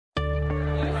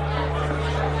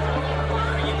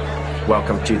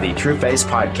welcome to the True Face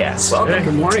Podcast. Welcome. Hey,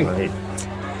 good morning.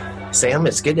 Right. Sam,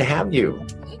 it's good to have you.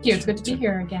 Thank you. It's good to be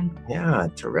here again. Yeah,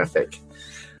 terrific.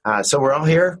 So we're all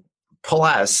here.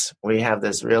 Plus, we have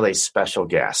this really special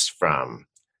guest from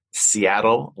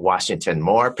Seattle, Washington,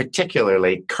 more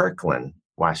particularly Kirkland,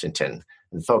 Washington.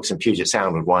 And folks in Puget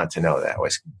Sound would want to know that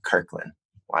was Kirkland,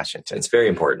 Washington. It's very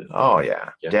important. Oh, yeah,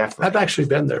 definitely. I've actually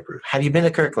been there, Bruce. Have you been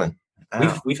to Kirkland?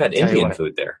 We've had Indian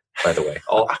food there, by the way.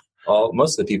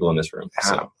 Most of the people in this room.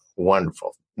 So.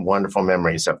 Wonderful, wonderful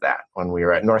memories of that when we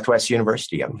were at Northwest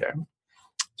University up there.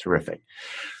 Terrific.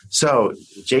 So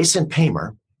Jason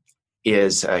Paymer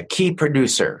is a key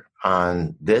producer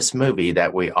on this movie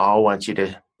that we all want you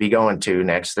to be going to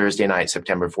next Thursday night,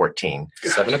 September 14.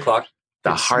 7:00.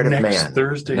 The Heart of Man.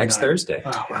 Next Thursday.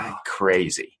 Oh, wow.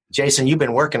 Crazy. Jason, you've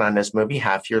been working on this movie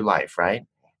half your life, right?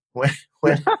 When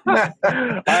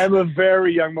I'm a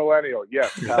very young millennial.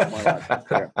 Yes, half my life.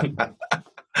 Yeah.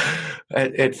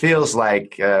 It feels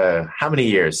like, how many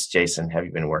years, Jason, have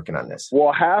you been working on this?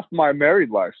 Well, half my married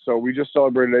life. So we just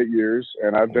celebrated 8 years,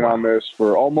 and I've been on this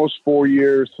for almost 4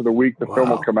 years to the week the film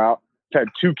will come out. Had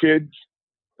 2 kids,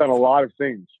 done a lot of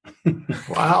things.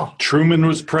 Wow. Truman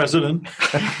was president.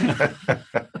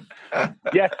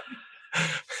 Yes.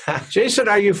 Jason,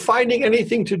 are you finding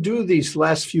anything to do these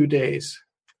last few days?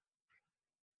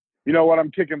 You know what? I'm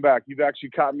kicking back. You've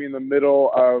actually caught me in the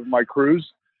middle of my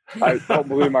cruise. I don't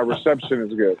believe my reception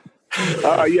is good.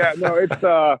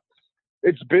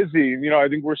 It's busy. You know, I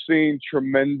think we're seeing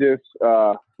tremendous,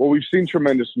 we've seen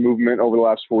tremendous movement over the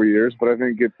last 4 years, but I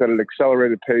think it's at an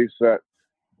accelerated pace that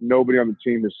nobody on the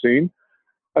team has seen.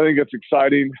 I think it's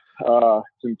exciting.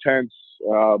 It's intense,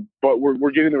 but we're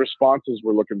getting the responses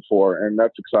we're looking for, and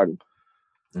that's exciting.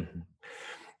 Mm-hmm.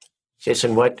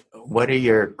 Jason, what are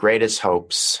your greatest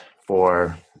hopes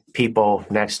for people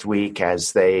next week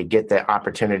as they get the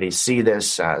opportunity to see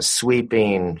this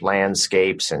sweeping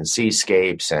landscapes and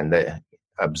seascapes and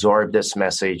absorb this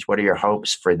message? What are your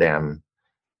hopes for them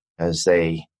as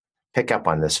they pick up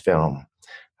on this film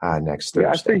next Thursday?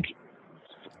 Yeah, I think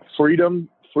freedom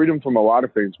from a lot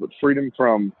of things, but freedom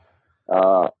from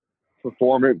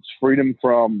performance, freedom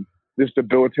from this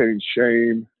debilitating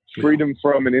shame, freedom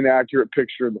from an inaccurate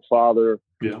picture of the father,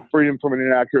 freedom from an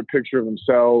inaccurate picture of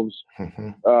themselves,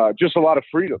 just a lot of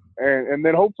freedom. And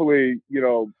then hopefully, you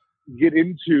know, get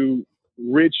into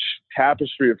rich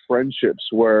tapestry of friendships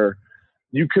where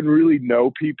you can really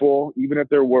know people, even at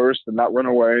their worst, and not run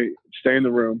away, stay in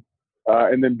the room,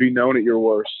 and then be known at your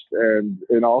worst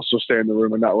and also stay in the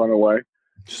room and not run away.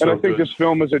 So and I think this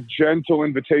film is a gentle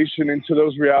invitation into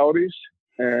those realities.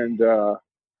 And,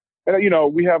 you know,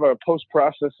 we have a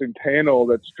post-processing panel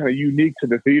that's kind of unique to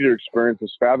the theater experience,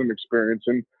 this Fathom experience.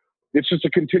 And it's just a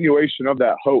continuation of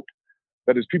that hope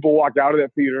that as people walk out of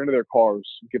that theater into their cars,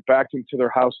 get back into their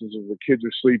houses as the kids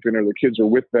are sleeping or the kids are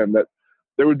with them, that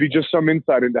there would be just some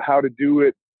insight into how to do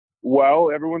it well.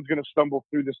 Everyone's going to stumble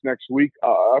through this next week,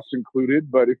 us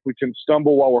included. But if we can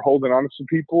stumble while we're holding on to some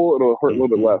people, it'll hurt a little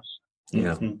bit less.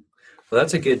 Yeah. Well,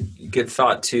 that's a good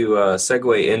thought to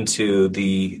segue into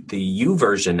the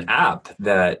YouVersion app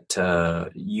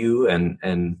that you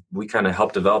and we kind of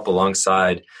helped develop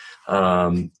alongside.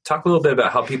 Talk a little bit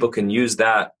about how people can use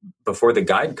that before the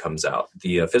guide comes out,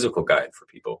 the physical guide for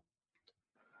people.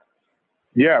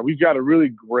 Yeah, we've got a really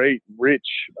great, rich,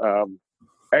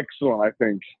 excellent, I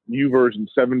think, YouVersion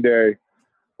 7-day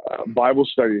Bible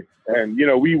study. And, you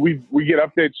know, we get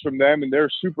updates from them, and they're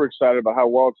super excited about how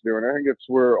well it's doing. I think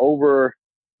we're over,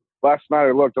 last night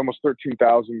I looked, almost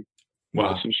 13,000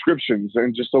 subscriptions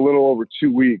in just a little over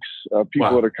 2 weeks.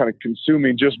 People that are kind of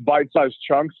consuming just bite-sized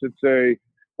chunks. It's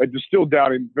a distilled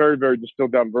down, very, very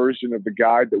distilled down version of the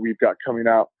guide that we've got coming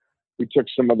out. We took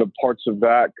some of the parts of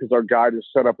that because our guide is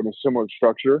set up in a similar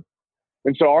structure.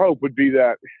 And so our hope would be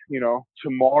that, you know,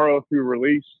 tomorrow through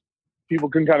release, people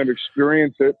can kind of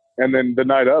experience it, and then the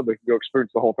night of, they can go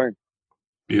experience the whole thing.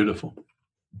 Beautiful.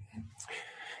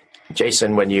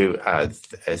 Jason, when you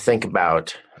think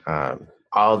about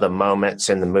all the moments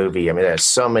in the movie, I mean, there's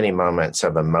so many moments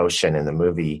of emotion in the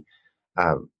movie,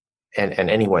 and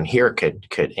anyone here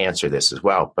could answer this as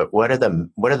well. But what are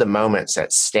the moments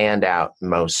that stand out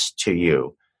most to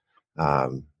you,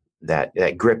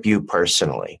 that grip you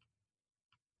personally?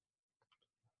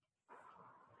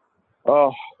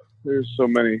 Oh, there's so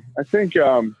many. I think,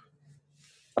 I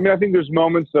think there's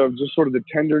moments of just sort of the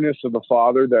tenderness of the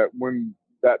father, that when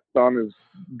that son is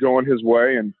going his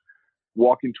way and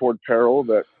walking toward peril,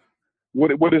 that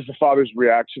what is the father's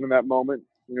reaction in that moment?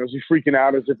 You know, is he freaking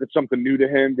out as if it's something new to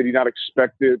him? Did he not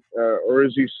expect it? Or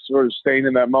is he sort of staying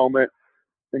in that moment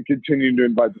and continuing to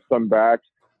invite the son back?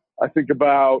 I think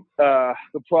about the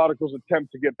prodigal's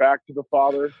attempt to get back to the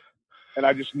father, and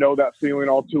I just know that feeling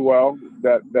all too well.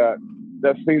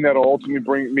 That thing that'll ultimately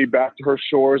bring me back to her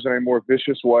shores in a more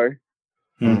vicious way.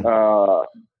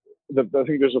 I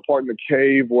think there's a part in the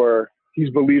cave where he's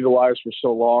believed the lies for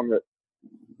so long that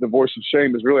the voice of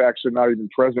shame is really actually not even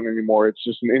present anymore. It's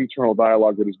just an internal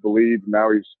dialogue that he's believed. And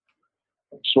now he's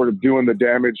sort of doing the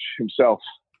damage himself.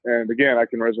 And again, I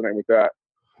can resonate with that.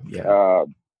 Yeah.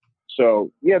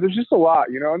 So yeah, there's just a lot,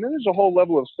 and then there's a whole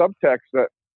level of subtext that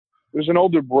there's an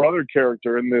older brother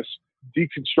character in this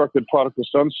deconstructed prodigal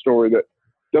son story that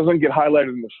doesn't get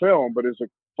highlighted in the film, but is a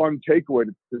fun takeaway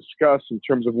to discuss in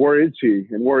terms of where is he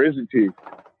and where isn't he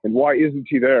and why isn't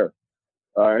he there?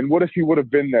 And what if he would have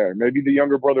been there? Maybe the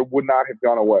younger brother would not have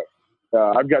gone away.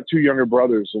 I've got two younger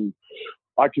brothers, and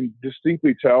I can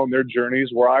distinctly tell in their journeys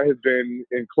where I have been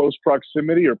in close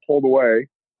proximity or pulled away.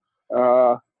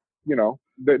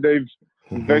 They've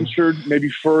ventured maybe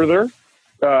further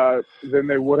than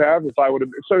they would have if I would have.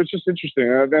 So it's just interesting.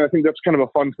 And I think that's kind of a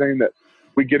fun thing that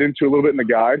we get into a little bit in the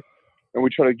guide, and we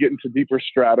try to get into deeper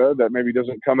strata that maybe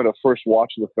doesn't come at a first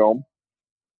watch of the film.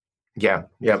 Yeah,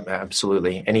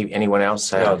 absolutely. Anyone else?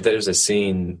 There's a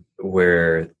scene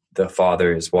where the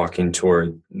father is walking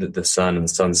toward the son, and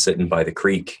the son's sitting by the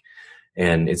creek,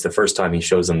 and it's the first time he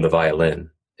shows him the violin.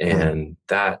 And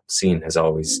that scene has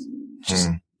always just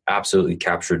absolutely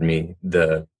captured me.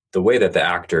 The way that the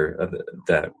actor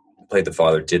that played the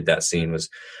father did that scene was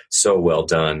so well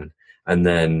done. And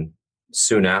then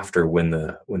soon after, when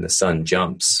the son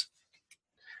jumps,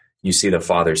 you see the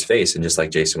father's face, and just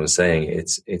like Jason was saying,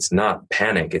 it's not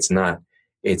panic, it's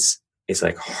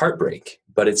like heartbreak,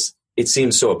 but it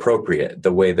seems so appropriate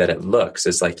the way that it looks.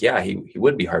 It's like, yeah, he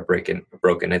would be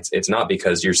broken. It's not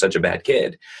because you're such a bad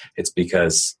kid. It's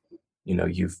because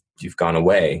you've gone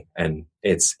away, and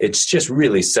it's just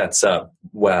really sets up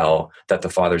well that the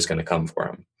father's going to come for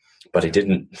him. But he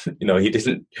didn't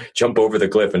jump over the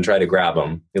cliff and try to grab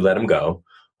him. He let him go.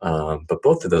 But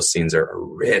both of those scenes are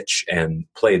rich and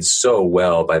played so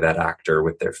well by that actor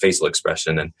with their facial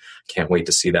expression, and can't wait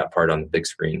to see that part on the big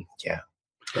screen. Yeah.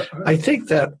 I think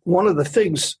that one of the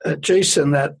things,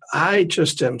 Jason, that I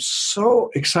just am so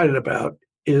excited about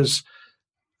is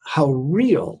how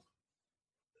real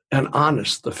and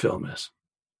honest the film is.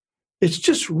 It's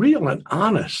just real and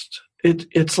honest.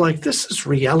 It's like, this is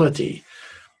reality.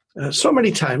 So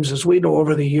many times, as we know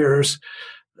over the years,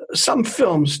 some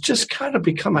films just kind of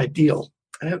become ideal.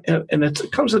 And it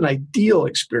becomes an ideal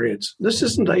experience. This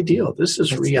isn't ideal. This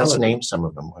is reality. Let's name some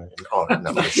of them. Oh,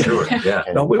 no, sure. Yeah.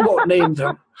 No, we won't name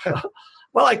them.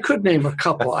 Well, I could name a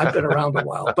couple. I've been around a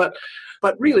while. But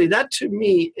really, that to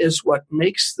me is what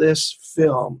makes this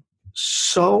film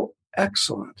so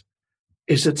excellent,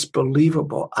 is it's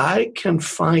believable. I can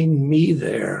find me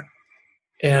there.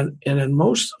 And in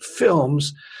most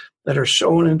films that are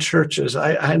shown in churches,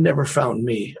 I never found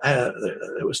me.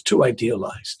 It was too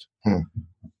idealized.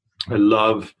 I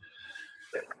love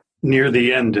near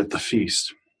the end at the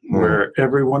feast where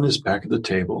everyone is back at the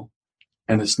table,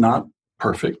 and it's not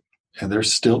perfect, and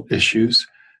there's still issues,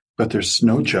 but there's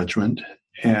no judgment,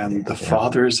 and the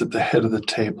Father is at the head of the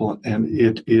table, and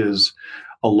it is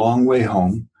a long way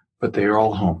home, but they are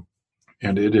all home.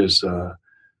 And it is a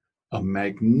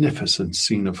magnificent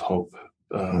scene of hope,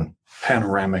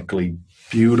 panoramically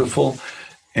beautiful,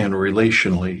 and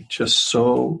relationally just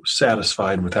so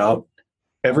satisfied without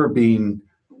ever being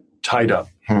tied up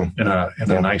in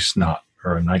a nice knot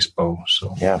or a nice bow.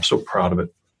 So I'm so proud of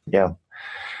it. Yeah.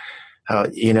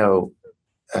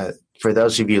 For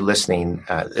those of you listening,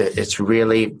 it's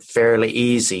really fairly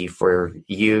easy for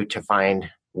you to find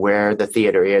where the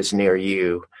theater is near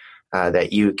you,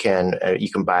 that you can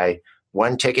buy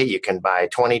one ticket, you can buy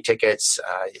 20 tickets,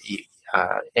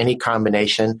 any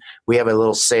combination. We have a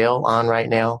little sale on right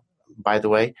now, by the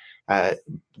way,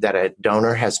 that a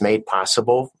donor has made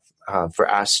possible for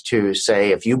us to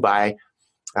say, if you buy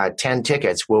 10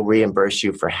 tickets, we'll reimburse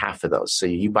you for half of those. So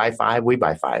you buy 5, we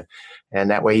buy 5. And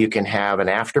that way you can have an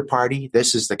after party.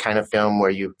 This is the kind of film where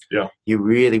you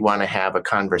really want to have a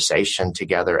conversation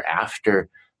together after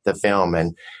the film.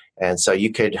 And so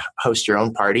you could host your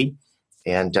own party.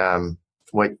 And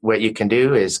what you can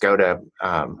do is go to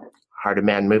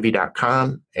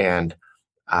heartofmanmovie.com and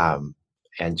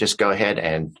just go ahead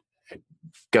and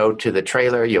go to the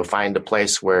trailer. You'll find the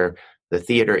place where the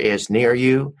theater is near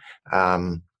you.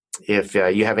 If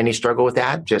you have any struggle with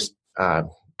that, just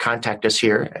contact us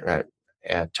here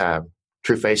at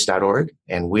trueface.org,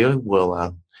 and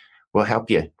we'll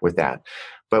help you with that.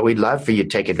 But we'd love for you to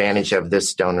take advantage of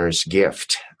this donor's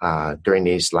gift during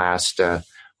these last, what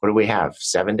do we have,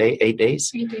 8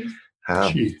 days? 8 days.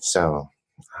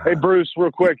 Hey, Bruce,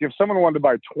 real quick, if someone wanted to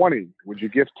buy 20, would you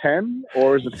gift 10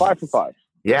 or is it 5 for 5?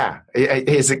 Yeah.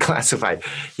 Is it classified?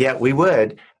 Yeah, we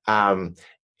would. And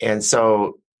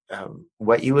so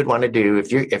what you would want to do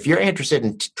if you're interested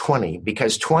in 20,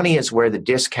 because 20 is where the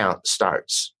discount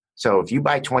starts. So if you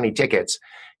buy 20 tickets,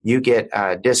 you get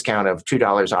a discount of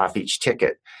 $2 off each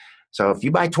ticket. So if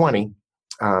you buy 20,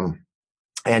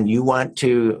 and you want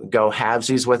to go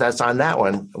halvesies with us on that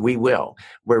one, we will.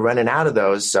 We're running out of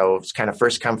those, so it's kind of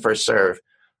first come, first serve.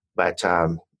 But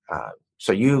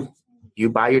so you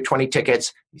buy your 20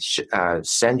 tickets,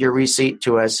 send your receipt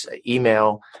to us,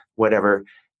 email, whatever,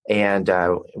 and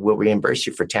we'll reimburse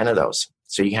you for 10 of those.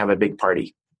 So you can have a big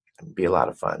party. It'll be a lot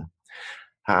of fun.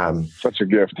 Such a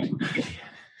gift.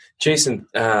 Jason,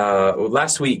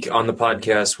 last week on the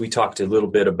podcast, we talked a little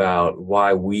bit about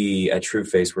why we at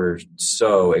TrueFace were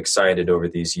so excited over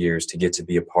these years to get to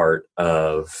be a part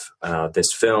of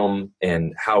this film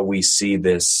and how we see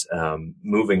this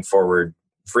moving forward,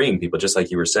 freeing people, just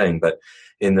like you were saying. But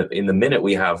in the minute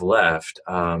we have left,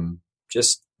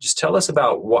 just tell us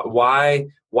about why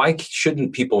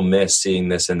shouldn't people miss seeing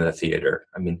this in the theater?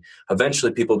 I mean,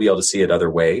 eventually people will be able to see it other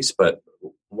ways, but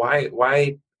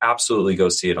why absolutely go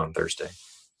see it on Thursday?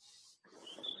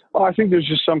 Well, I think there's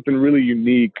just something really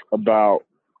unique about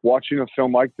watching a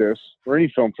film like this, or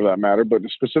any film for that matter, but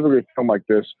specifically a film like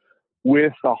this,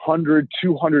 with 100,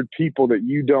 200 people that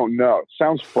you don't know. It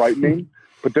sounds frightening,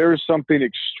 but there is something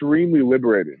extremely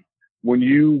liberating when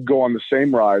you go on the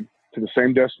same ride to the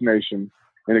same destination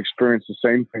and experience the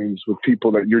same things with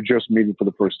people that you're just meeting for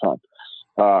the first time.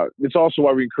 It's also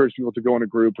why we encourage people to go in a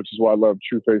group, which is why I love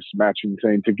TrueFace matching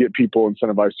thing, to get people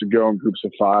incentivized to go in groups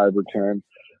of 5 or 10.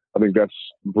 I think that's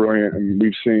brilliant. And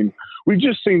we've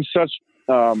just seen such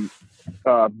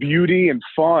beauty and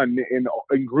fun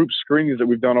in group screenings that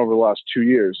we've done over the last 2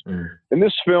 years. And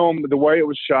this film, the way it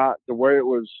was shot, the way it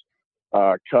was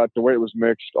cut, the way it was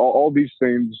mixed, all these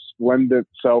things lend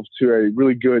itself to a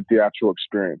really good theatrical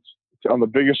experience. It's on the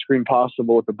biggest screen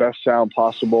possible, with the best sound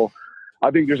possible. I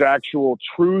think there's actual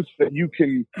truth that you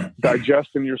can digest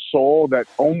in your soul that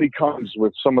only comes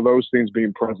with some of those things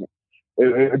being present.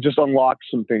 It just unlocks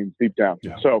some things deep down.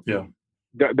 Yeah. So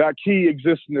that key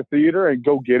exists in the theater, and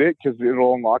go get it, because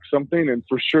it'll unlock something. And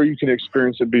for sure you can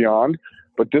experience it beyond,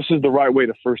 but this is the right way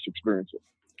to first experience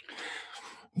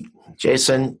it.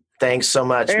 Jason, thanks so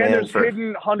much, and man. There's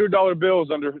hidden $100 bills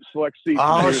under select seats.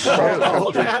 Oh,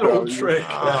 that old trick.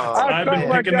 I've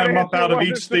been picking them up out of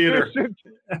each theater.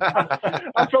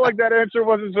 I felt like that answer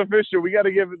wasn't sufficient. We got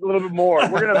to give it a little bit more.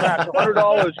 We're going to match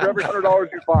 $100 for every $100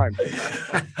 you find.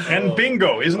 And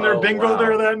bingo. Isn't there bingo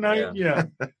there that night? Yeah.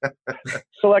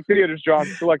 Select theaters, John.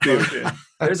 Select theaters.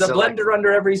 There's a blender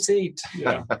under every seat.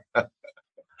 Yeah.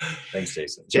 Thanks,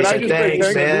 Jason. Jason,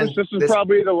 thanks, man. Bruce, this is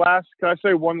probably the last. Can I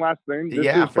say one last thing? This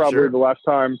is probably the last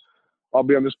time I'll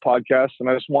be on this podcast, and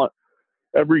I just want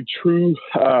every true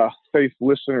faith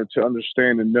listener to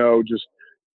understand and know, just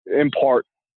impart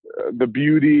the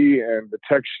beauty and the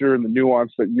texture and the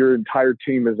nuance that your entire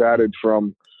team has added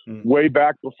from way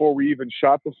back before we even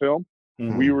shot the film.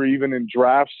 We were even in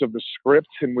drafts of the script,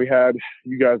 and we had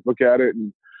you guys look at it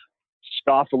and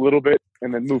scoff a little bit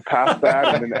and then move past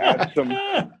that and then add some.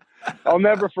 I'll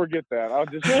never forget that.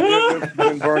 It's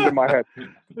been burned in my head.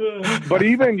 But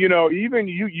even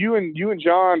you and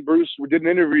John, Bruce, we did an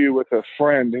interview with a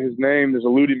friend. His name is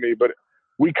eluding me, but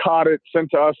we caught it, sent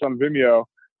to us on Vimeo,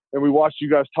 and we watched you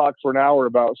guys talk for an hour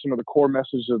about some of the core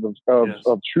messages of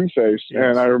TrueFace. Yes.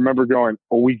 And I remember going,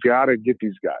 well, we got to get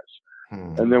these guys.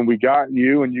 And then we got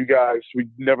you, and you guys, we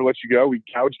never let you go. We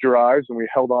gouged your eyes, and we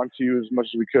held on to you as much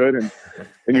as we could.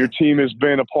 And your team has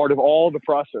been a part of all the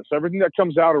process. Everything that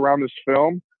comes out around this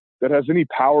film that has any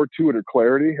power to it or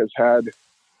clarity has had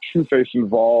TrueFace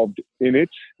involved in it.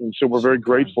 And so we're very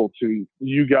grateful to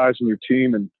you guys and your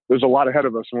team. And there's a lot ahead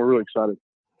of us, and we're really excited.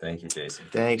 Thank you, Jason.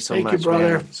 Thanks so much, Thank you,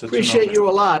 brother. man. Appreciate you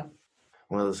a lot.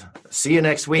 We'll see you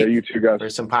next week. Yeah, you too, guys. For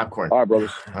some popcorn. All right,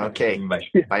 brothers. Okay. Bye.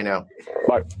 Bye now.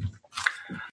 Bye.